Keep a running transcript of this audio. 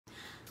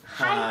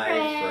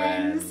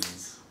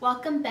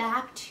welcome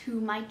back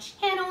to my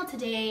channel.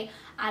 Today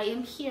I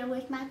am here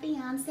with my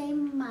fiance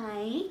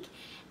Mike,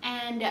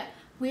 and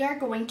we are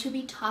going to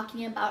be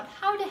talking about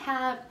how to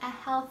have a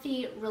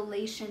healthy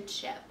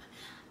relationship.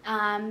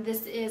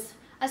 This is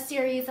a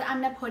series that I'm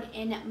going to put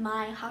in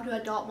my How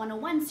to Adult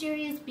 101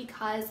 series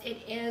because it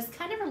is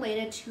kind of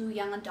related to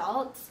young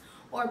adults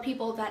or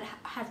people that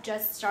have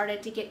just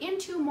started to get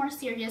into more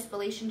serious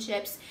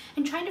relationships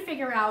and trying to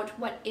figure out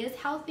what is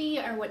healthy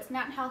or what's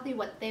not healthy,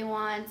 what they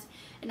want,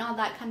 and all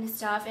that kind of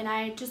stuff. And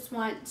I just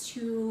want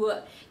to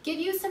give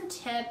you some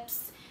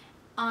tips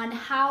on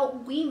how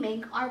we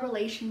make our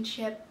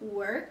relationship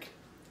work.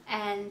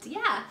 And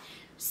yeah,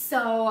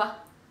 so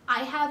I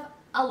have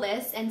a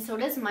list, and so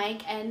does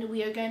Mike, and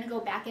we are going to go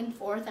back and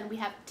forth, and we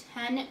have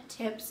 10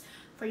 tips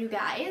for you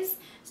guys.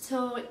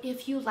 So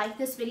if you like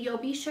this video,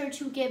 be sure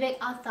to give it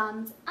a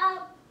thumbs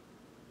up.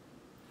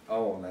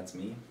 Oh, that's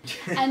me.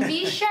 And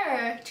be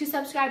sure to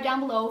subscribe down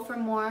below for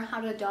more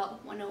How to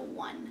Adult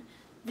 101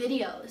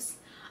 videos.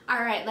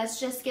 Alright, let's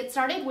just get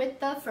started with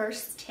the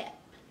first tip.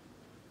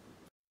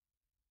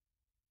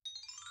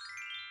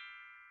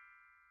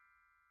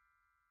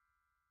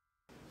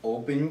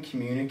 Open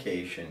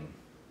communication.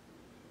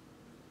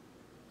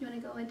 You want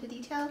to go into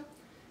detail?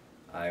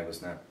 I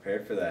was not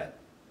prepared for that.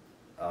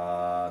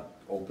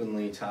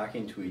 Openly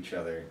talking to each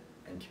other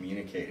and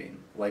communicating,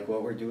 like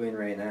what we're doing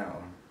right now.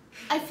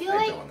 I feel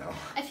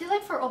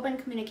like for open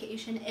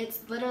communication,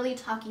 it's literally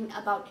talking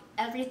about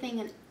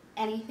everything and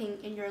anything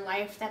in your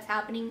life that's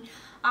happening.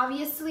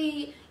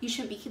 Obviously, you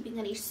shouldn't be keeping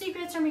any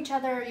secrets from each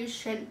other. You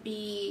shouldn't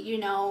be, you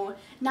know,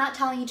 not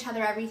telling each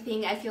other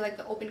everything. I feel like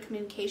the open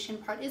communication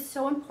part is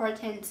so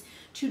important,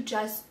 to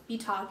just be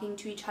talking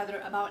to each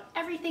other about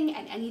everything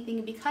and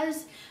anything,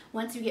 because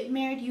once you get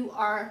married, you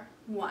are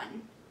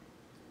one.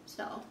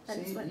 So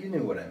that's what you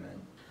knew what I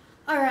meant.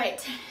 All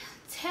right,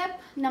 tip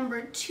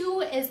number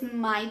 2 is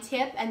my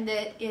tip, and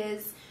that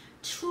is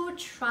to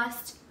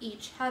trust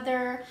each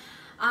other.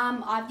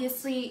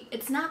 Obviously,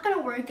 it's not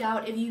gonna work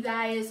out if you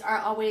guys are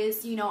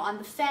always, you know, on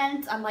the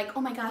fence. I'm like,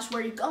 oh my gosh,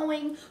 where are you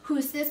going?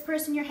 Who's this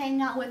person you're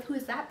hanging out with?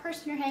 Who's that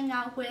person you're hanging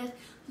out with?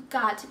 You've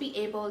got to be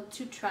able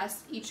to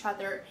trust each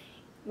other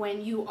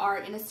when you are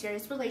in a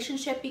serious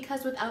relationship,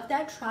 because without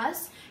that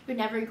trust, you're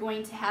never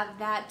going to have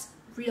that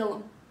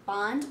real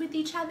bond with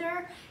each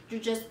other. You're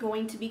just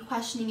going to be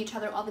questioning each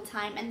other all the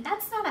time, and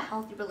that's not a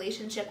healthy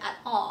relationship at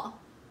all.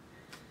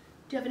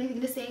 Do you have anything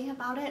to say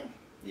about it?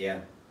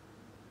 Yeah.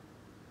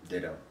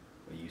 Ditto.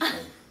 What you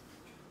said.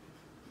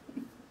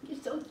 You're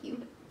so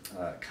cute.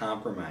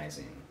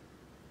 Compromising.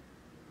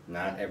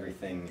 Not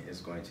everything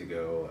is going to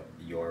go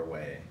your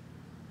way.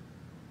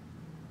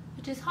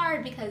 Which is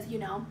hard because, you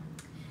know,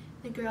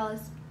 the girl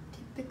is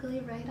typically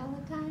right all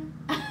the time.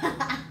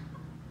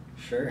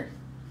 Sure.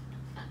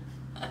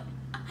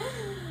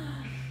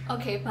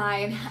 Okay,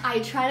 fine. I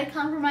try to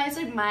compromise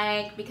with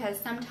Mike because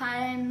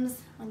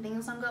sometimes when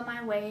things don't go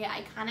my way,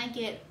 I kind of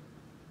get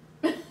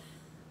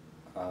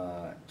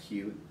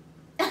cute.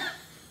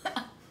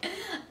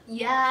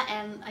 Yeah,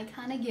 and I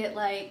kind of get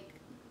like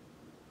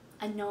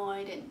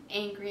annoyed and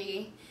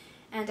angry,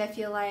 and I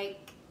feel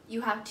like you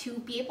have to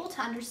be able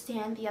to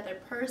understand the other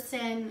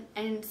person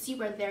and see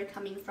where they're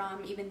coming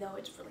from, even though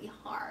it's really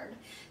hard.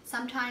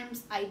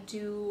 Sometimes I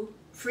do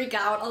freak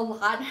out a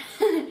lot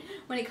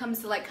when it comes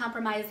to like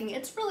compromising.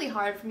 It's really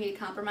hard for me to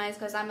compromise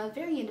because I'm a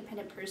very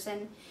independent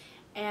person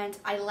and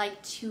I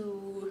like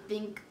to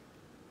think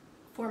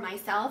for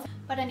myself.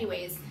 But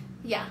anyways,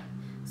 yeah.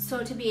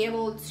 So to be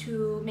able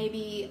to,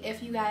 maybe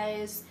if you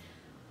guys,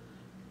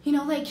 you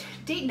know, like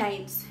date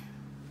nights,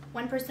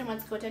 one person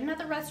wants to go to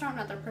another restaurant,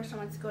 another person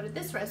wants to go to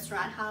this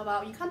restaurant, how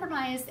about you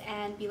compromise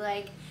and be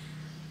like,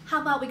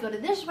 how about we go to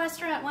this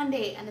restaurant one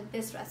day and at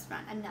this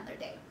restaurant another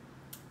day?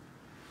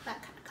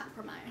 That kind of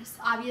compromise.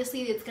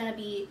 Obviously, it's going to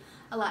be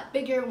a lot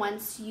bigger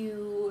once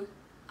you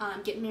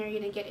get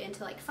married and get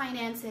into like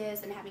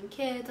finances and having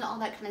kids and all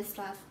that kind of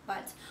stuff,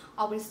 but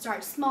always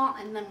start small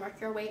and then work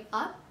your way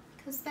up,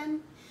 because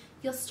then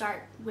you'll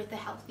start with a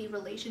healthy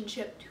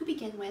relationship to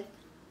begin with.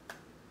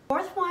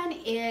 Fourth one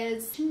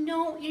is to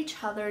know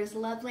each other's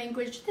love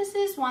language. This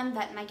is one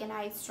that Mike and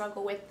I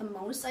struggle with the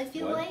most, I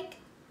feel like.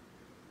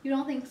 You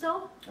don't think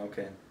so?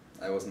 Okay.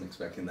 I wasn't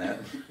expecting that.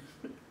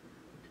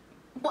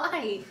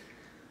 Why?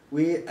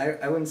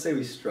 I wouldn't say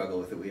we struggle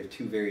with it. We have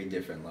two very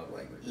different love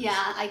languages.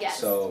 Yeah, I guess.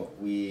 So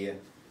we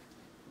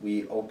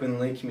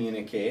openly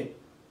communicate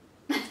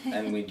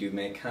and we do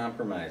make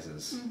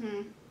compromises.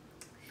 Mm-hmm.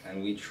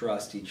 And we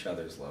trust each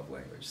other's love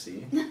language.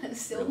 See?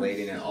 So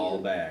relating it all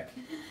back.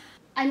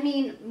 I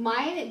mean,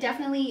 mine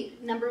definitely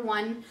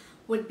 #1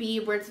 would be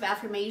words of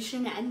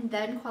affirmation and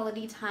then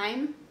quality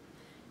time,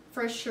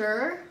 for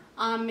sure.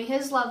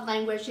 His love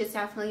language is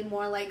definitely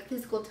more like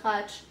physical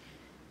touch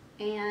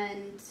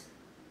and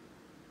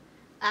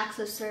acts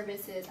of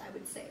services, I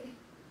would say.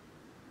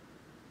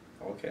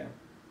 Okay.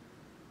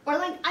 Or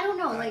like, I don't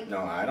know, like.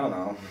 No, I don't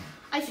know.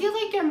 I feel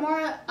like you're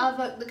more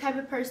of the type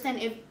of person,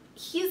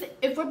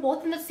 if we're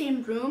both in the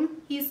same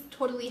room, he's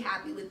totally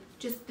happy with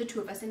just the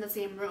two of us in the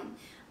same room.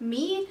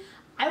 Me,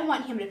 I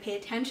want him to pay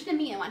attention to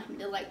me. I want him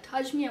to like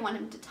touch me. I want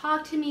him to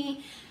talk to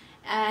me.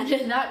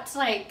 And that's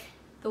like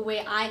the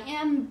way I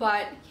am.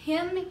 But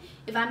him,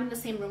 if I'm in the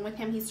same room with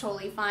him, he's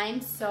totally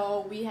fine.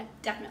 So we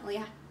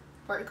definitely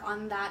work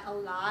on that a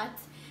lot.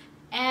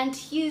 And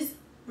he's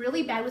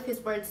really bad with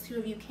his words too,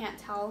 if you can't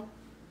tell.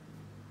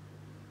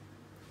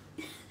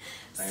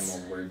 I am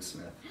a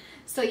wordsmith.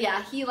 So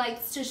yeah, he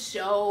likes to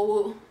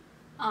show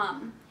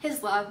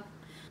his love,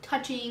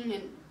 touching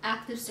and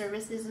active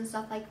services and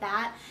stuff like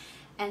that.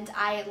 And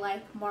I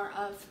like more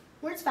of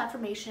words of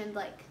affirmation,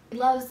 like he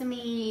loves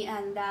me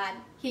and that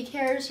he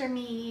cares for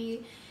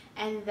me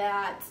and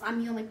that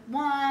I'm the only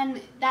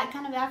one. That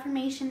kind of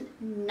affirmation,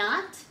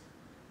 not.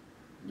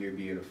 You're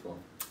beautiful.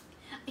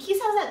 He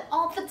says that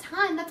all the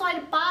time. That's why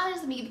it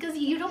bothers me, because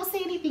you don't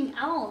say anything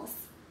else.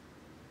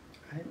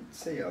 I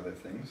say other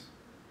things.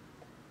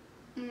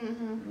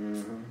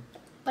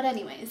 But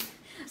anyways,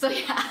 so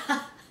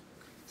yeah.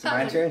 So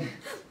my turn?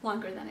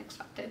 Longer than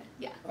expected,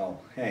 yeah. Oh,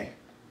 hey.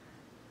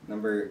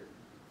 Number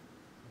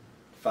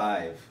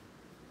 5.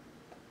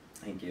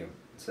 Thank you.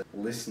 So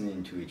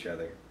listening to each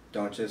other.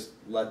 Don't just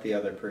let the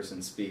other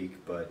person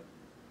speak, but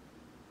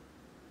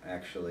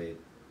actually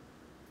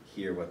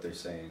hear what they're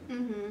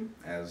saying.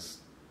 As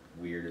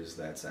weird as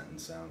that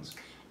sentence sounds.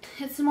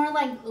 It's more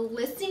like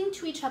listening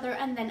to each other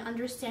and then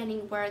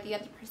understanding where the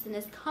other person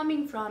is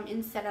coming from,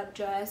 instead of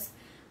just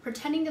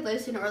pretending to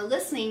listen or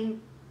listening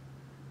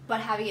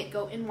but having it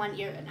go in one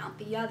ear and out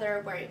the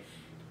other, where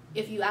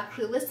if you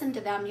actually listen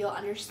to them, you'll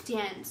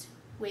understand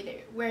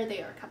where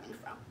they are coming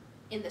from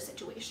in the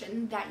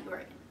situation that you're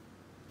in.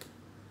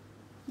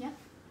 Yeah?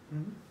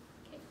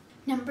 Okay.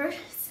 Number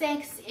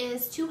 6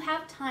 is to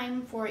have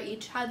time for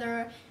each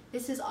other.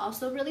 This is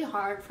also really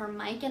hard for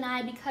Mike and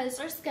I, because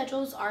our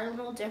schedules are a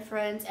little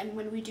different, and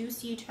when we do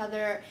see each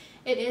other,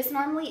 it is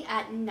normally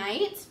at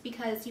night,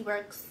 because he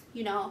works,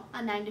 you know, a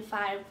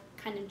 9-to-5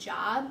 kind of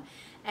job.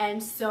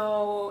 And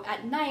so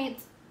at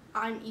night,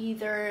 I'm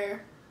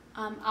either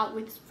out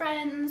with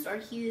friends, or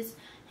he's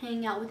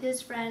hanging out with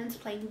his friends,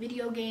 playing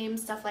video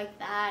games, stuff like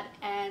that,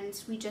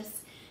 and we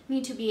just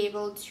need to be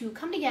able to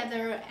come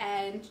together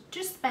and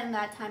just spend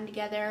that time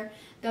together.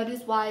 That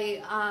is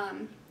why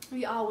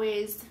we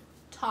always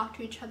talk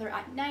to each other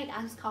at night,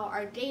 ask how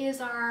our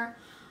days are,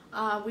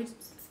 we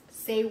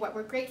say what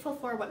we're grateful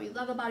for, what we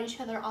love about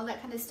each other, all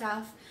that kind of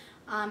stuff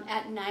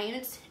at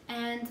night.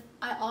 And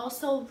I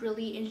also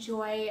really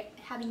enjoy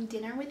having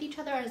dinner with each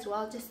other as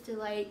well, just to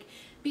like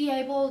be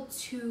able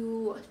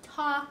to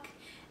talk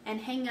and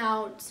hang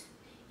out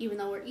even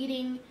though we're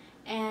eating,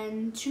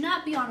 and to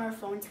not be on our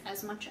phones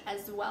as much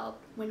as well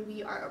when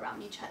we are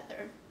around each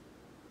other.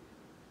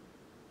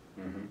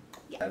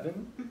 Yeah.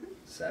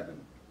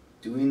 7.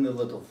 Doing the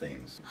little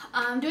things.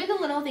 Doing the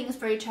little things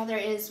for each other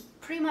is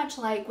pretty much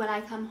like when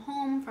I come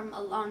home from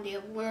a long day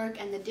of work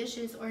and the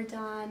dishes are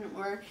done,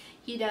 or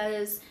he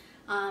does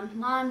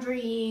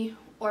laundry,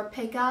 or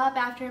pick up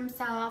after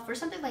himself, or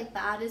something like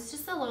that. It's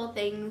just the little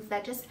things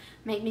that just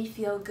make me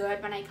feel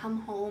good when I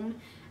come home,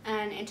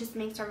 and it just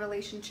makes our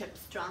relationship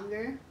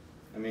stronger.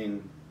 I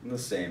mean, the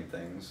same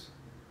things,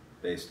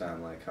 based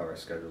on like how our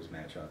schedules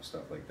match up,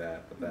 stuff like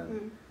that. But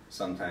then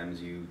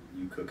sometimes you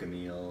cook a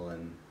meal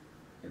and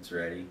it's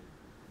ready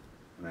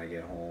when I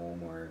get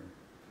home, or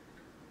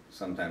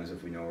sometimes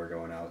if we know we're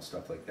going out,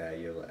 stuff like that,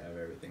 you'll have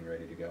everything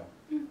ready to go.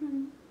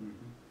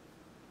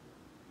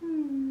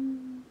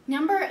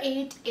 Number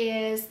 8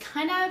 is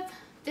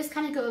this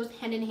kind of goes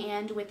hand in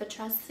hand with the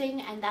trust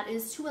thing, and that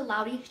is to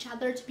allow each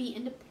other to be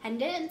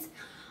independent.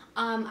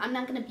 I'm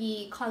not going to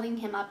be calling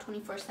him up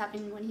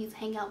 24/7 when he's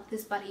hanging out with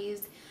his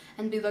buddies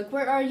and be like,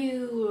 where are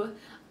you?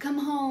 Come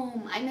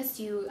home, I miss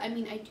you. I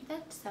mean, I do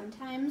that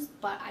sometimes,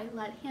 but I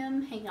let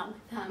him hang out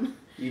with them.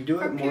 You do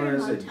it more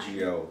as a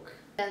joke.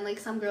 And like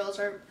some girls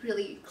are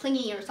really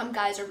clingy, or some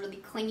guys are really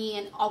clingy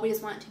and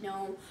always want to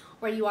know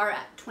where you are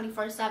at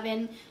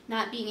 24/7,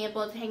 not being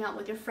able to hang out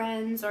with your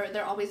friends, or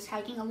they're always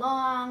tagging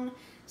along,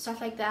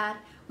 stuff like that.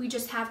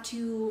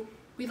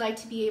 We like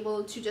to be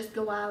able to just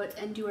go out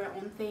and do our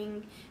own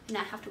thing and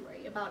not have to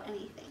worry about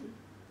anything.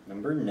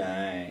 Number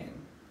 9,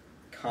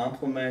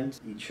 compliment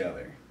each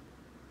other.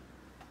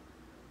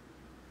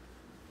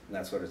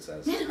 That's what it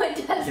says. No,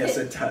 it doesn't. Yes,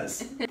 it does.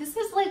 This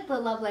is like the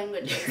love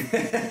languages.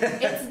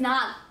 It's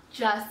not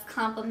just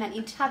compliment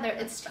each other,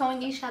 it's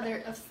showing each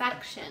other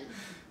affection.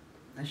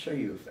 I show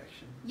you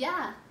affection.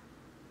 Yeah.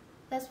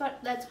 That's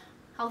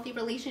healthy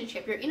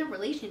relationship. You're in a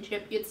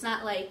relationship. It's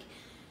not like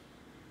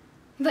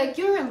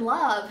you're in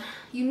love.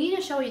 You need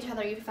to show each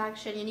other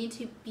affection. You need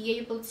to be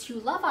able to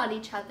love on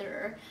each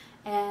other,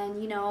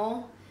 and you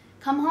know,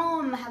 come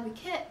home, have a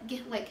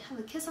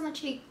kiss on the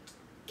cheek,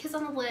 kiss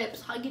on the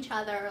lips, hug each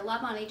other,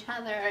 love on each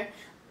other,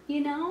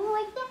 you know,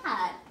 like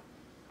that.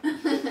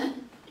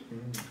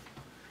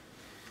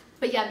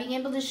 But yeah, being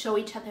able to show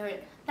each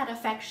other that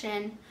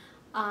affection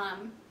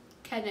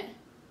can,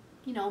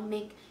 you know,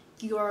 make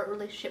your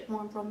relationship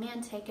more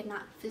romantic and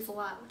not fizzle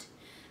out.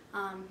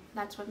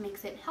 That's what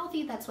makes it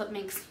healthy. That's what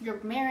makes your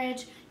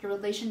marriage, your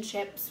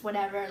relationships,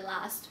 whatever,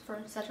 last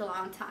for such a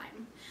long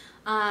time.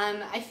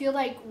 I feel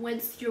like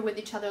once you're with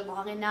each other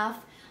long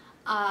enough,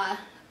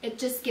 it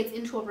just gets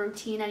into a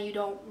routine and you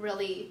don't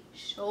really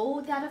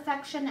show that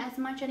affection as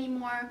much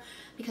anymore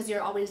because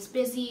you're always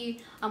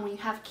busy. When you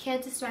have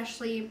kids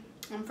especially,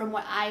 from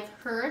what I've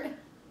heard,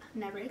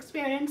 never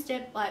experienced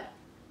it, but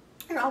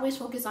you're always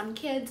focused on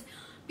kids.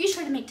 Be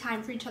sure to make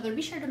time for each other.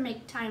 Be sure to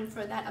make time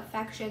for that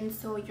affection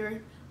so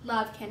your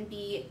love can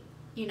be,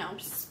 you know,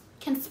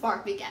 can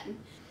spark again.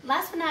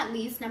 Last but not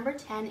least, number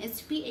 10 is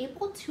to be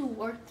able to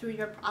work through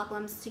your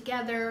problems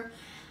together.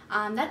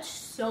 That's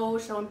so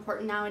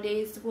important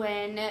nowadays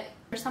when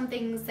there's some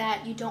things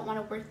that you don't want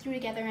to work through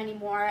together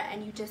anymore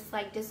and you just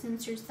like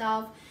distance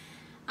yourself.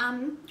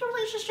 Your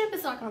relationship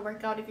is not going to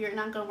work out if you're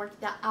not going to work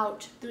that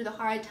out through the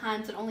hard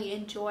times and only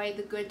enjoy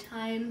the good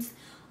times.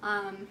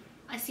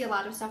 I see a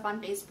lot of stuff on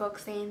Facebook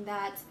saying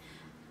that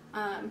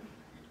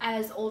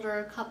as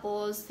older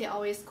couples, they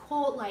always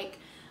quote like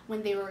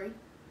when they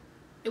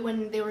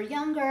were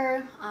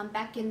younger,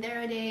 back in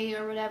their day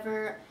or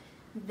whatever,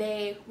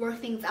 they work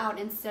things out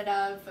instead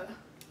of,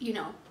 you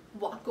know,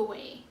 walk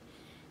away,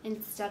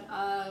 instead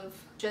of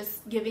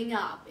just giving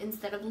up,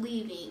 instead of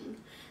leaving.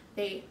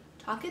 They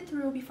talk it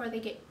through before they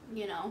get,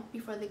 you know,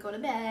 before they go to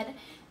bed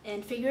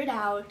and figure it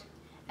out,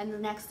 and the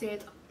next day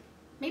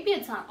maybe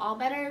it's not all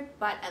better,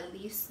 but at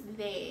least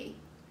they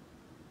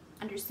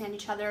understand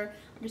each other,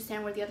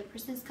 understand where the other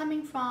person is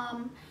coming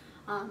from,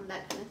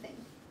 that kind of thing.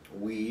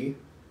 We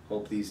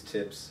hope these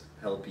tips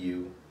help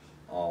you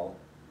all,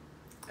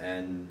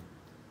 and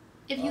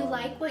if you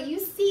like what you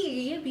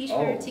see, be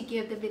sure to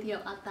give the video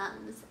a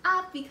thumbs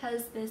up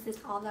because this is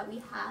all that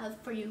we have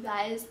for you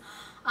guys.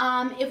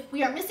 If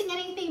we are missing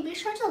anything, be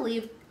sure to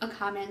leave a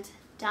comment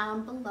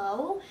down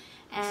below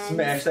and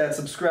smash that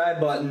subscribe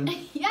button.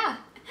 Yeah,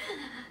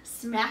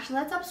 smash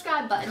that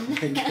subscribe button. Oh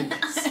my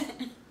goodness.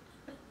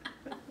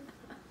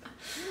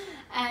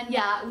 And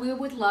yeah, we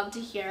would love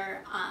to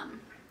hear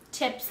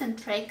tips and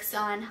tricks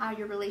on how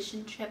your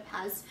relationship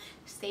has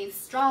stayed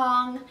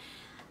strong.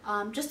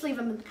 Just leave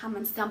them in the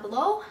comments down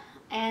below.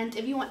 And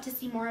if you want to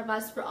see more of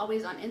us, we're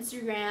always on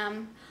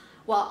Instagram.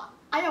 Well,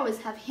 I always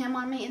have him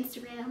on my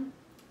Instagram,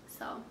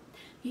 so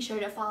be sure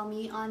to follow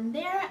me on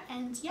there.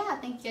 And yeah,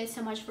 thank you guys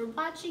so much for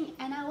watching,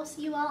 and I will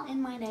see you all in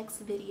my next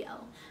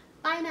video.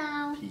 Bye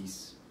now.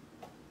 Peace.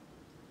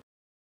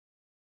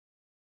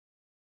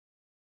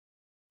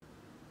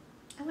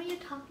 And what are you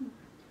talking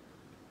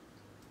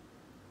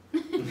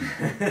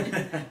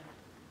about?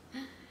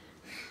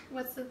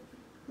 What's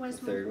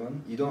the third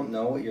one? You don't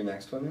know what your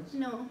next one is?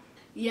 No.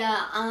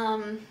 Yeah,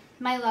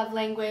 my love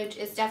language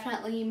is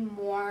definitely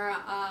more,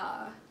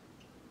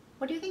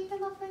 what do you think my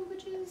love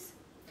language is?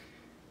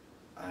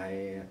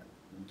 I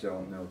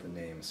don't know the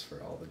names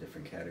for all the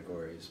different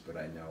categories, but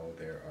I know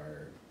there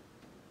are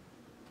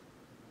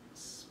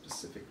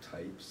specific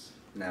types.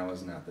 Now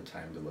is not the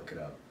time to look it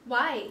up.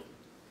 Why?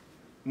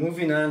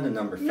 Moving on to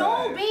number 5.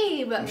 No,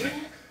 babe!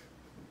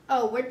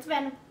 Oh, words of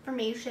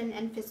affirmation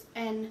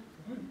and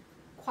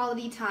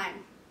quality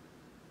time.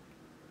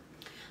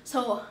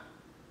 So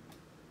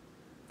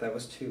that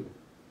was 2.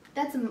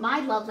 That's my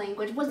love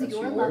language. What's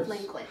your love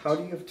language? How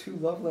do you have 2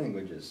 love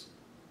languages?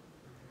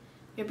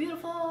 You're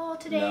beautiful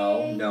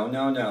today.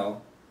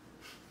 No.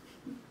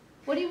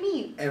 What do you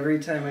mean? Every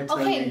time I tell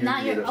you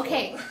you're beautiful.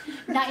 Okay,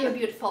 not you're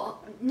beautiful.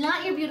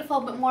 Not you're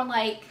beautiful, but more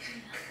like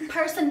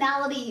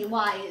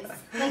personality-wise.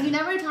 Like, you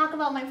never talk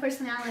about my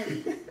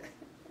personality.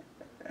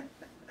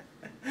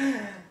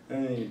 Oh,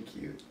 you're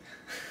cute.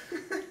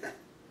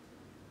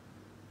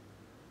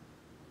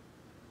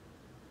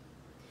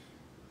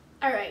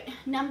 Alright,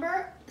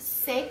 number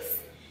 6.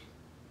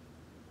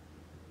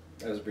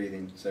 I was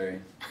breathing, sorry.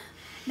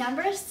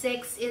 Number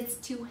 6 is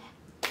to...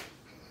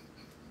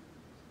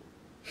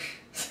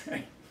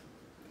 Sorry.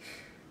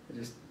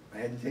 I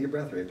had to take a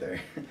breath right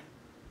there. Do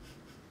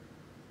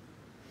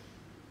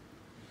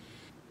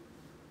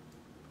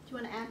you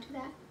want to add to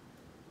that?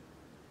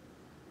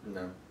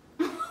 No.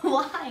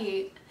 Why?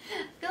 I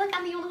feel like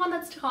I'm the only one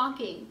that's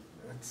talking.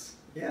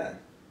 Yeah.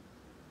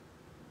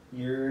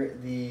 You're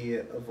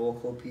the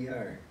vocal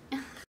PR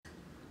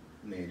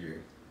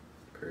major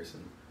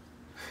person.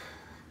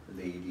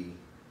 Lady.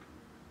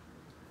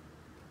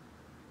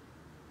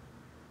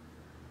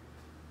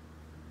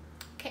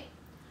 Okay.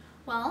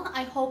 Well,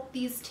 I hope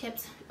these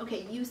tips...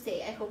 Okay, you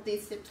say, I hope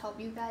these tips help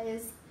you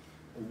guys.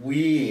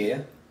 We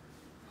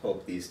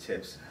hope these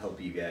tips help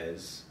you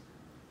guys.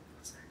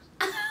 What's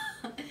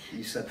next?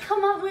 You said...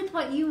 Come up with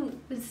what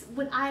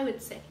I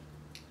would say.